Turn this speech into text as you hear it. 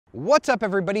What's up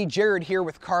everybody, Jared here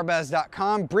with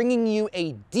carbaz.com, bringing you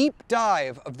a deep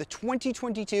dive of the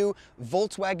 2022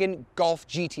 Volkswagen Golf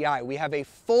GTI. We have a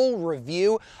full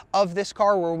review of this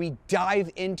car where we dive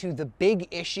into the big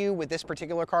issue with this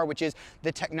particular car, which is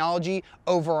the technology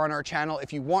over on our channel.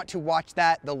 If you want to watch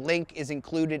that, the link is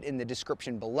included in the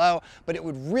description below, but it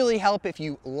would really help if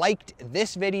you liked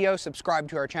this video, subscribe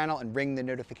to our channel, and ring the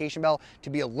notification bell to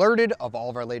be alerted of all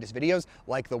of our latest videos,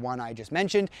 like the one I just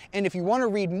mentioned. And if you want to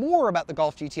read more about the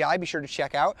Golf GTI, be sure to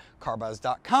check out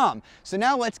carbaz.com. So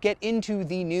now let's get into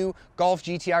the new Golf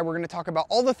GTI. We're going to talk about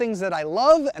all the things that I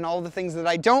love and all the things that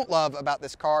I don't love about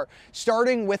this car,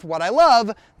 starting with what I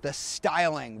love, the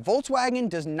styling. Volkswagen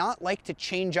does not like to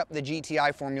change up the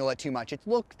GTI formula too much. It's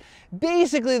looked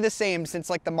basically the same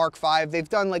since like the Mark V. They've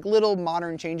done like little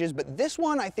modern changes, but this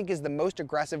one I think is the most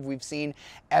aggressive we've seen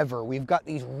ever. We've got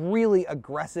these really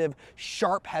aggressive,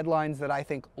 sharp headlines that I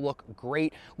think look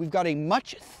great. We've got a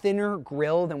much thinner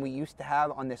grille than we used to have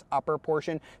on this upper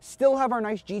portion. Still have our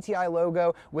nice GTI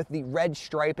logo with the red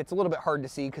stripe. It's a little bit hard to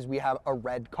see because we have a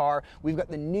red car. We've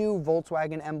got the new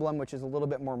Volkswagen emblem, which is a little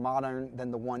bit more modern than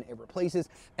the one it replaces.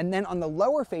 And then on the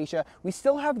lower fascia, we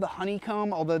still have the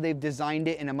honeycomb, although they've designed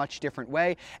it in a much different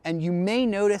way. And you may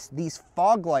notice these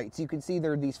fog lights. You can see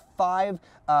there are these 5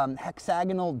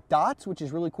 hexagonal dots, which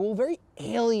is really cool, very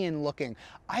alien looking.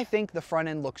 I think the front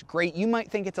end looks great. You might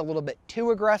think it's a little bit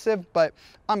too aggressive, but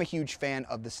I'm a huge fan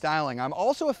of the styling. I'm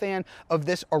also a fan of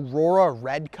this Aurora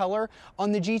red color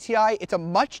on the GTI. It's a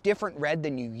much different red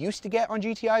than you used to get on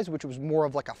GTIs, which was more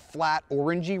of like a flat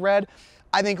orangey red.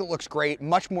 I think it looks great,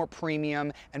 much more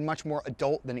premium and much more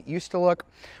adult than it used to look.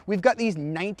 We've got these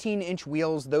 19-inch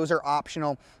wheels. Those are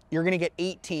optional. You're gonna get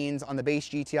 18s on the base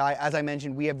GTI. As I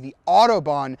mentioned, we have the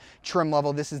Autobahn trim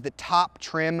level. This is the top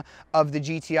trim of the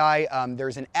GTI.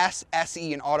 There's an S,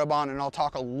 SE, and Autobahn, and I'll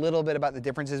talk a little bit about the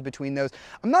differences between those.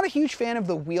 I'm not a huge fan of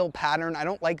the wheel pattern. I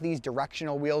don't like these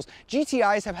directional wheels.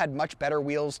 GTIs have had much better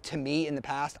wheels to me in the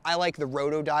past. I like the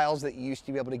roto dials that you used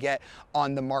to be able to get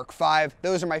on the Mark V.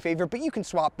 Those are my favorite, but you can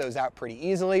swap those out pretty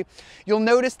easily. You'll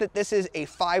notice that this is a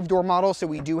 5-door model, so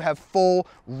we do have full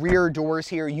rear doors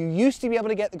here. You used to be able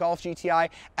to get the Golf GTI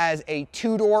as a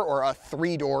 2-door or a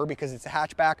 3-door because it's a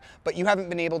hatchback, but you haven't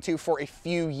been able to for a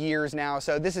few years now,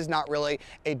 so this is not really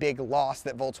a big loss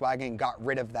that Volkswagen got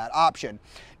rid of that option.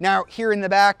 Now, here in the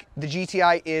back, the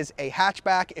GTI is a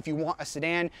hatchback. If you want a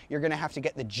sedan, you're gonna have to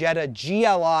get the Jetta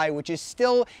GLI, which is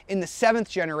still in the 7th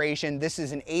generation. This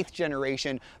is an 8th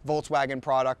generation Volkswagen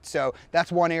product, so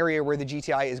that's one area where the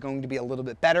GTI is going to be a little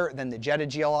bit better than the Jetta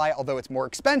GLI, although it's more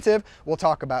expensive. We'll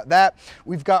talk about that.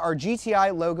 We've got our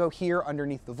GTI logo here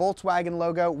underneath the Volkswagen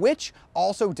logo, which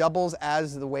also doubles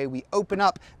as the way we open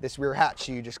up this rear hatch.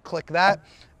 So you just click that,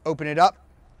 open it up.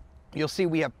 You'll see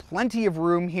we have plenty of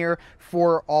room here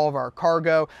for all of our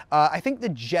cargo. I think the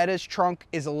Jetta's trunk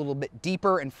is a little bit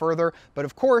deeper and further, but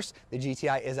of course the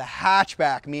GTI is a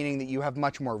hatchback, meaning that you have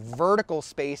much more vertical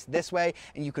space this way,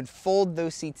 and you can fold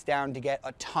those seats down to get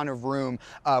a ton of room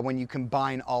when you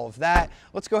combine all of that.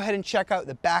 Let's go ahead and check out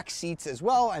the back seats as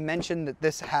well. I mentioned that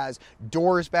this has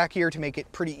doors back here to make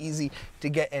it pretty easy to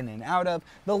get in and out of.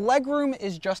 The legroom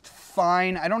is just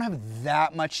fine. I don't have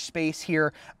that much space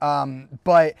here,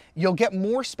 but you'll get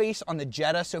more space on the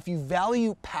Jetta, so if you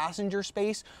value passenger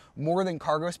space more than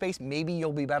cargo space, maybe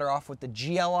you'll be better off with the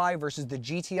GLI versus the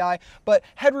GTI, but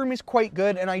headroom is quite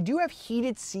good, and I do have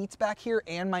heated seats back here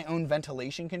and my own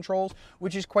ventilation controls,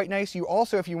 which is quite nice. You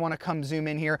also, if you want to come zoom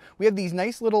in here, we have these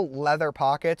nice little leather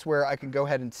pockets where I can go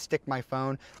ahead and stick my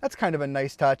phone. That's kind of a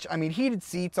nice touch. I mean, heated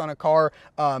seats on a car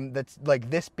that's like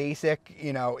this basic,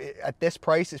 you know, at this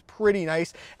price is pretty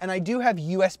nice, and I do have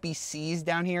USB-Cs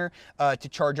down here to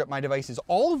charge up my devices.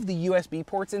 All of the USB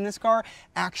ports in this car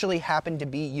actually happen to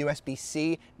be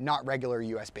USB-C, not regular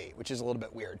USB, which is a little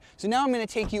bit weird. So now I'm going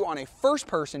to take you on a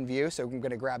first-person view. So I'm going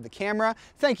to grab the camera.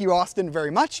 Thank you, Austin, very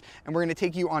much. And we're going to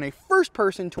take you on a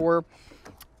first-person tour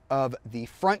of the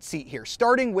front seat here,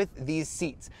 starting with these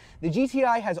seats. The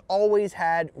GTI has always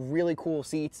had really cool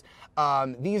seats.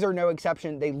 These are no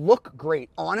exception. They look great.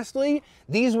 Honestly,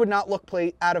 these would not look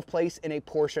out of place in a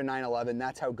Porsche 911.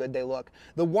 That's how good they look.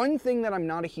 The one thing that I'm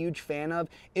not a huge fan of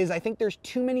is I think there's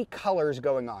too many colors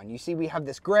going on. You see, we have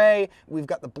this gray, we've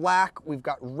got the black, we've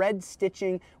got red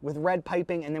stitching with red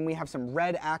piping, and then we have some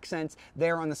red accents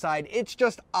there on the side. It's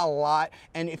just a lot.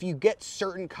 And if you get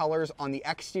certain colors on the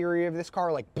exterior of this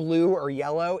car, like blue or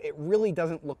yellow, it really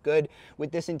doesn't look good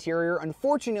with this interior.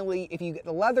 Unfortunately, if you get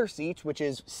the leather seats, which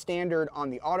is standard on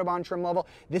the Autobahn trim level,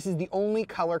 this is the only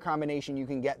color combination you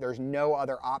can get. There's no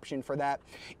other option for that.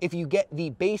 If you get the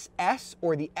base S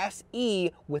or the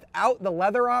SE without the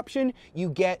leather option, you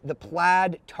get the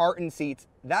plaid tartan seats.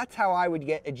 That's how I would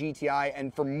get a GTI,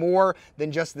 and for more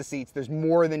than just the seats. There's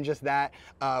more than just that,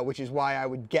 which is why I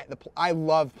would get I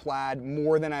love plaid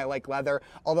more than I like leather,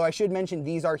 although I should mention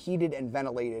these are heated and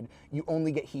ventilated. You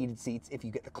only get heated seats if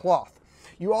you get the cloth.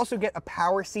 You also get a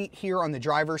power seat here on the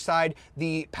driver's side.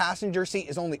 The passenger seat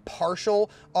is only partial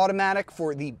automatic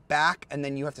for the back, and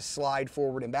then you have to slide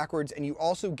forward and backwards. And you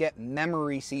also get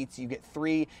memory seats. You get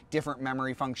 3 different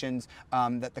memory functions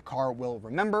that the car will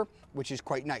remember, which is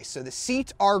quite nice. So the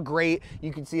seats are great.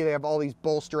 You can see they have all these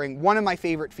bolstering, one of my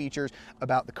favorite features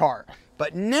about the car.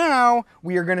 But now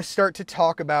we are gonna start to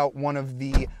talk about one of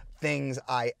the things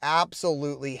I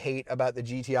absolutely hate about the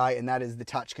GTI, and that is the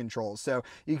touch controls. So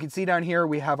you can see down here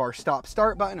we have our stop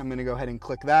start button. I'm gonna go ahead and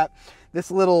click that. This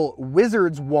little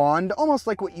wizard's wand, almost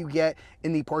like what you get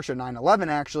in the Porsche 911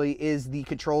 actually, is the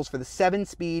controls for the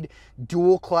 7-speed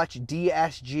dual clutch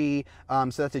DSG.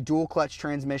 So that's a dual clutch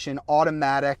transmission,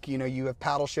 automatic. You know, you have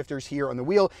paddle shifters here on the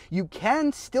wheel. You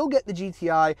can still get the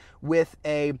GTI with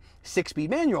a 6-speed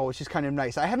manual, which is kind of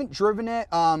nice. I haven't driven it,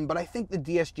 but I think the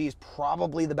DSG is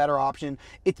probably the better option.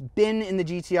 It's been in the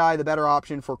GTI, the better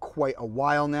option, for quite a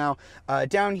while now.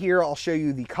 Down here, I'll show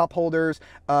you the cup holders.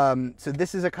 So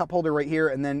this is a cup holder right here,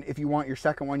 and then if you want your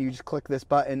second one, you just click this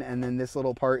button, and then this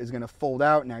little part is going to fold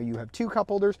out. Now you have 2 cup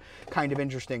holders. Kind of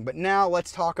interesting. But now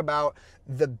let's talk about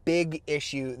the big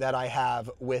issue that I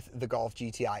have with the Golf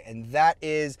GTI, and that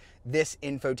is this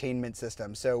infotainment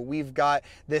system. So we've got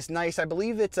this nice, I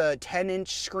believe it's a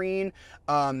 10-inch screen.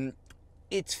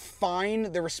 It's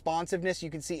fine. The responsiveness, you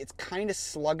can see it's kind of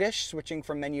sluggish switching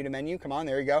from menu to menu. Come on,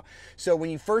 there you go. So when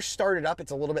you first start it up,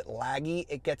 it's a little bit laggy.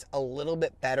 It gets a little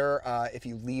bit better if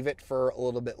you leave it for a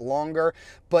little bit longer,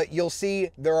 but you'll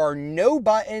see there are no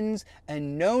buttons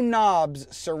and no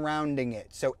knobs surrounding it.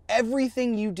 So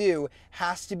everything you do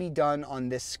has to be done on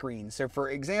this screen. So for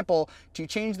example, to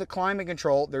change the climate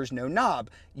control, there's no knob.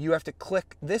 You have to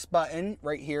click this button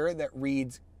right here that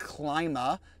reads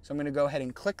Clima. So I'm going to go ahead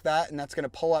and click that, and that's going to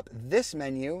pull up this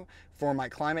menu for my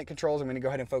climate controls. I'm going to go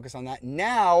ahead and focus on that.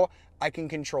 Now I can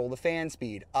control the fan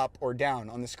speed up or down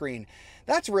on the screen.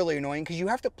 That's really annoying because you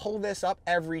have to pull this up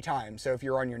every time. So if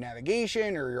you're on your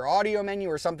navigation or your audio menu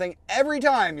or something, every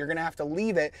time you're going to have to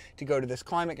leave it to go to this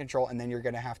climate control, and then you're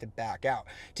going to have to back out.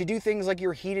 To do things like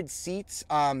your heated seats,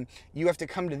 you have to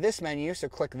come to this menu. So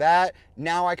click that.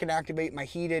 Now I can activate my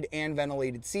heated and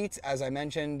ventilated seats. As I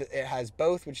mentioned, it has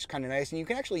both, which is kind of nice, and you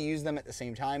can actually use them at the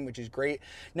same time, which is great.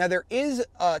 Now there is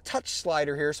a touch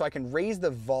slider here, so I can raise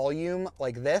the volume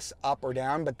like this, up or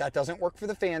down, but that doesn't work for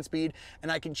the fan speed.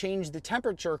 And I can change the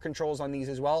temperature controls on these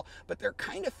as well, but they're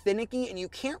kind of finicky, and you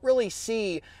can't really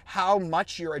see how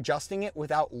much you're adjusting it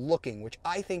without looking, which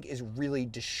I think is really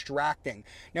distracting.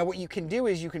 Now what you can do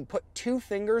is you can put 2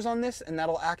 fingers on this, and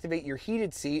that'll activate your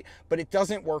heated seat, but it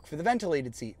doesn't work for the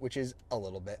ventilated seat, which is a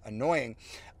little bit annoying.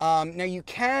 Now you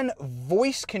can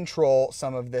voice control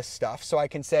some of this stuff, so I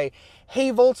can say,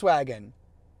 hey Volkswagen.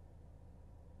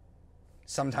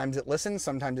 Sometimes it listens,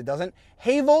 sometimes it doesn't.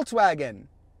 Hey Volkswagen,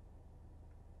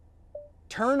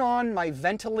 turn on my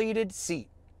ventilated seat.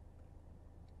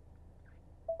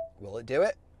 Will it do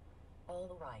it?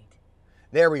 All right.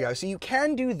 There we go. So you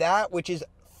can do that, which is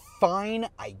fine,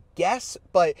 I guess,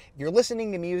 but if you're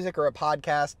listening to music or a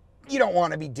podcast, you don't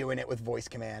want to be doing it with voice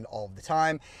command all the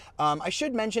time. I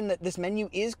should mention that this menu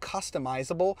is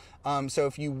customizable. So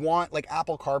if you want like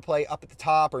Apple CarPlay up at the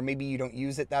top, or maybe you don't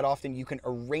use it that often, you can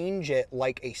arrange it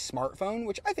like a smartphone,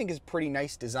 which I think is pretty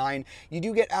nice design. You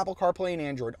do get Apple CarPlay and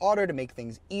Android Auto to make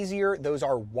things easier. Those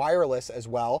are wireless as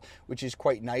well, which is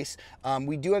quite nice.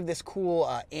 We do have this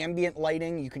cool ambient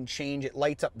lighting. You can change, it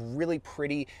lights up really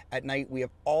pretty at night. We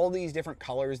have all these different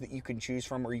colors that you can choose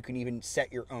from, or you can even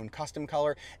set your own custom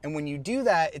color. And when you do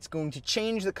that, it's going to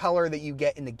change the color that you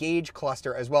get in the gauge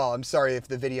cluster as well. I'm sorry if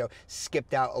the video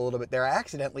skipped out a little bit there. I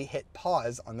accidentally hit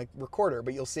pause on the recorder,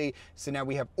 but you'll see, so now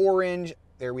we have orange,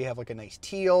 there we have like a nice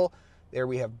teal, there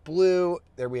we have blue,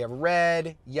 there we have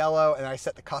red, yellow, and I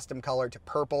set the custom color to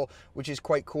purple, which is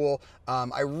quite cool.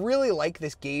 I really like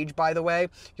this gauge, by the way.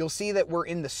 You'll see that we're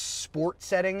in the sport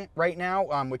setting right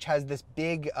now, which has this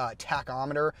big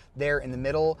tachometer there in the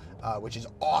middle, which is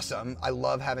awesome. I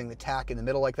love having the tach in the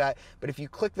middle like that. But if you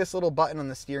click this little button on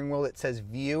the steering wheel that says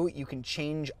view, you can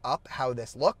change up how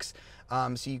this looks.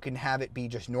 So you can have it be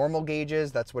just normal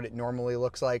gauges. That's what it normally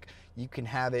looks like. You can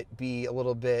have it be a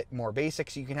little bit more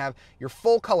basic. So you can have your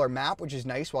full color map, which is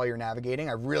nice while you're navigating.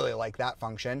 I really like that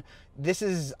function. This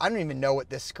is, I don't even know what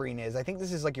this screen is. I think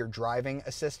this is like your driving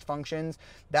assist functions.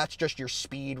 That's just your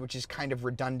speed, which is kind of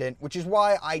redundant, which is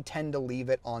why I tend to leave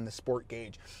it on the sport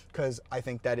gauge, because I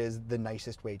think that is the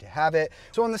nicest way to have it.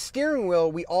 So on the steering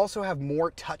wheel, we also have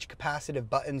more touch capacitive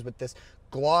buttons with this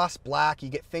gloss black. You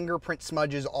get fingerprint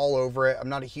smudges all over it. I'm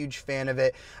not a huge fan of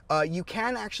it. You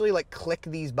can actually like click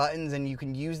these buttons and you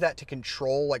can use that to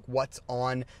control like what's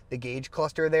on the gauge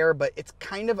cluster there, but it's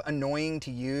kind of annoying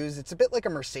to use. It's a bit like a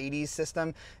Mercedes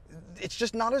system. It's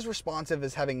just not as responsive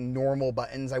as having normal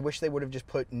buttons. I wish they would have just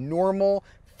put normal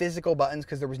physical buttons,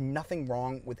 because there was nothing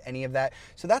wrong with any of that.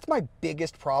 So that's my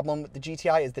biggest problem with the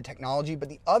GTI, is the technology. But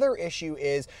the other issue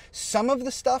is some of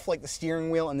the stuff like the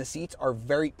steering wheel and the seats are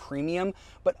very premium,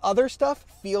 but other stuff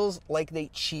feels like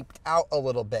they cheaped out a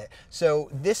little bit. So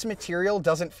this material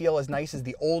doesn't feel as nice as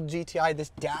the old GTI. This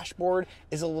dashboard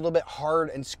is a little bit hard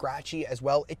and scratchy as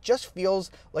well. It just feels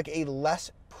like a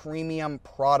less premium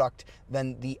product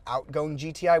than the outgoing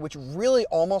GTI, which really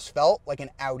almost felt like an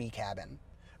Audi cabin.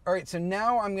 All right, so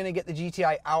now I'm gonna get the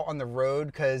GTI out on the road,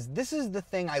 because this is the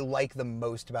thing I like the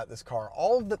most about this car.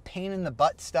 All of the pain in the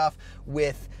butt stuff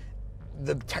with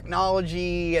the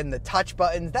technology and the touch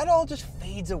buttons, that all just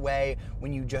fades away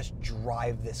when you just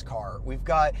drive this car. We've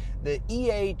got the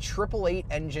EA 888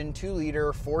 engine,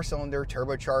 2-liter, 4-cylinder,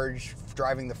 turbocharged,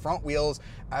 driving the front wheels.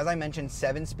 As I mentioned,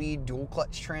 7-speed dual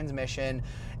clutch transmission.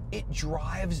 It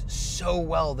drives so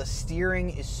well. The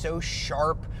steering is so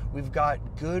sharp. We've got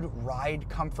good ride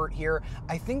comfort here.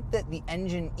 I think that the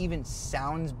engine even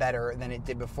sounds better than it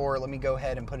did before. Let me go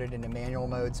ahead and put it into manual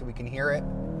mode so we can hear it.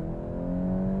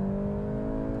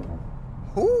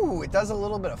 Ooh, it does a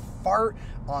little bit of fart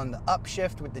on the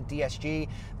upshift with the DSG.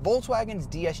 Volkswagen's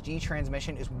DSG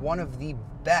transmission is one of the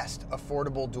best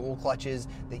affordable dual clutches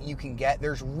that you can get.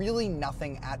 There's really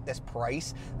nothing at this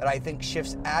price that I think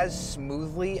shifts as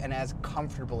smoothly and as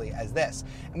comfortably as this.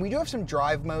 And we do have some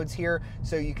drive modes here.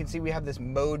 So you can see we have this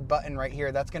mode button right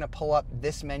here. That's gonna pull up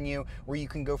this menu where you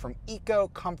can go from eco,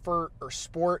 comfort, or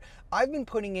sport. I've been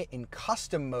putting it in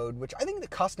custom mode, which I think the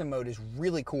custom mode is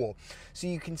really cool. So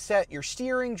you can set your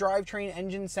steering, drivetrain,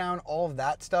 engine sound, all of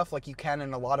that stuff like you can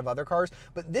in a lot of other cars.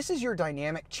 But this is your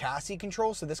dynamic chassis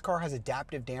control. So this car has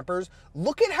adaptive dampers.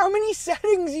 Look at how many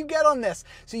settings you get on this.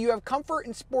 So you have comfort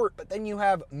and sport, but then you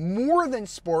have more than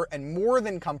sport and more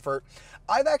than comfort.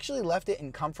 I've actually left it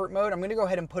in comfort mode. I'm gonna go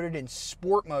ahead and put it in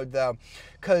sport mode though,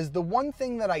 because the one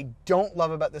thing that I don't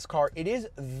love about this car, it is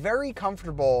very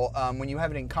comfortable when you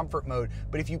have it in comfort mode,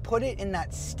 but if you put it in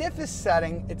that stiffest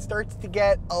setting, it starts to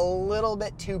get a little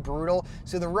bit too brutal.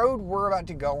 So the road we're about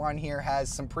to go on here has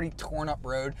some pretty torn up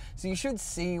road, so you should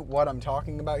see what I'm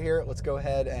talking about here. Let's go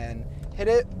ahead and hit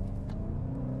it.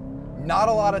 Not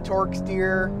a lot of torque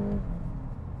steer.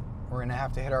 We're gonna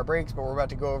have to hit our brakes, but we're about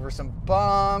to go over some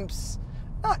bumps.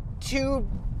 Not too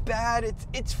bad,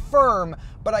 it's firm,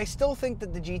 but I still think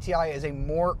that the GTI is a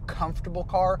more comfortable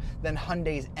car than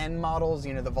Hyundai's N models,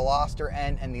 you know, the Veloster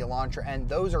N and the Elantra N.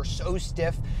 Those are so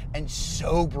stiff and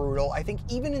so brutal. I think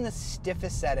even in the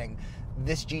stiffest setting,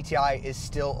 this GTI is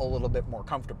still a little bit more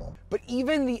comfortable. But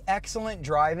even the excellent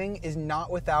driving is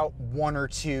not without one or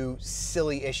two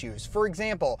silly issues. For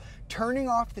example, turning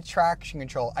off the traction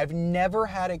control. I've never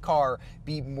had a car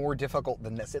be more difficult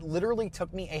than this. It literally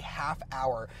took me a half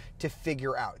hour to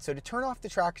figure out. So to turn off the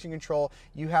traction control,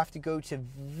 you have to go to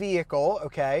vehicle,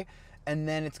 okay? And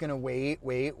then it's gonna wait,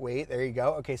 there you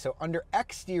go. Okay, so under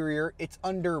exterior, it's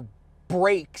under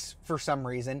brakes for some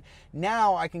reason.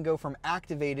 Now I can go from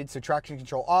activated, so traction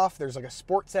control off, there's like a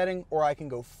sport setting, or I can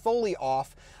go fully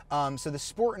off. So the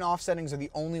sport and off settings are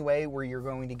the only way where you're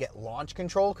going to get launch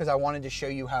control, because I wanted to show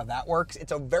you how that works.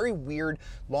 It's a very weird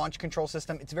launch control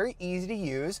system. It's very easy to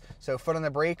use. So foot on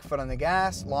the brake, foot on the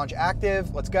gas, launch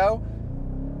active, let's go.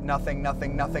 Nothing.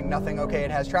 Okay,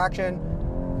 it has traction.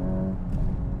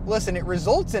 Listen, it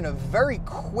results in a very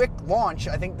quick launch.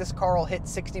 I think this car will hit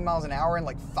 60 miles an hour in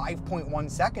like 5.1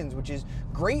 seconds, which is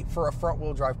great for a front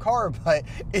wheel drive car, but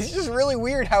it's just really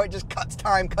weird how it just cuts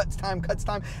time.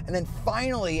 And then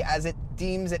finally, as it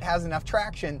deems it has enough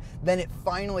traction, then it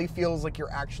finally feels like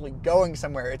you're actually going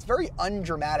somewhere. It's very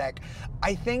undramatic.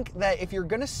 I think that if you're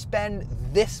gonna spend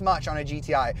this much on a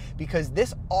GTI, because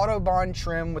this Autobahn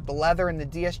trim with the leather and the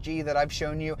DSG that I've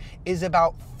shown you is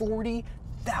about $40,000.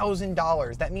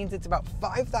 That means it's about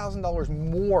 $5,000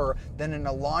 more than an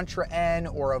Elantra N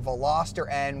or a Veloster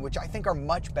N, which I think are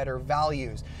much better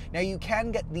values. Now you can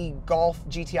get the Golf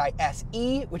GTI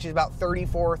SE, which is about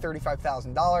 $34,000,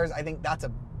 $35,000. I think that's a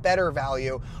better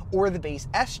value, or the base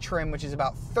S trim, which is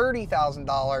about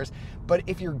 $30,000. But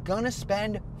if you're gonna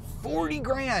spend 40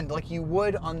 grand like you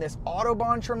would on this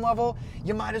Autobahn trim level,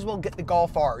 you might as well get the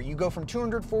Golf R. You go from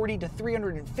 240 to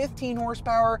 315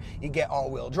 horsepower, you get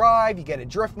all-wheel drive, you get a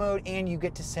drift mode, and you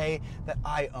get to say that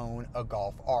I own a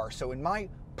Golf R. So in my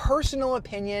personal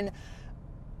opinion,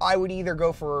 I would either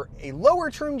go for a lower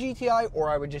trim GTI or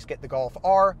I would just get the Golf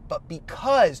R. But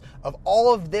because of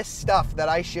all of this stuff that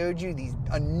I showed you, these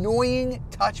annoying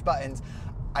touch buttons,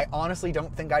 I honestly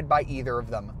don't think I'd buy either of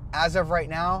them. As of right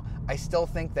now, I still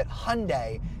think that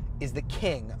Hyundai is the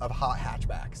king of hot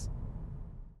hatchbacks.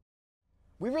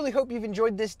 We really hope you've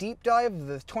enjoyed this deep dive of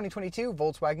the 2022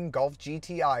 Volkswagen Golf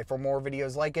GTI. For more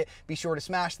videos like it, be sure to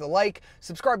smash the like,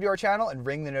 subscribe to our channel, and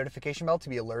ring the notification bell to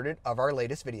be alerted of our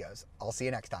latest videos. I'll see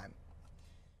you next time.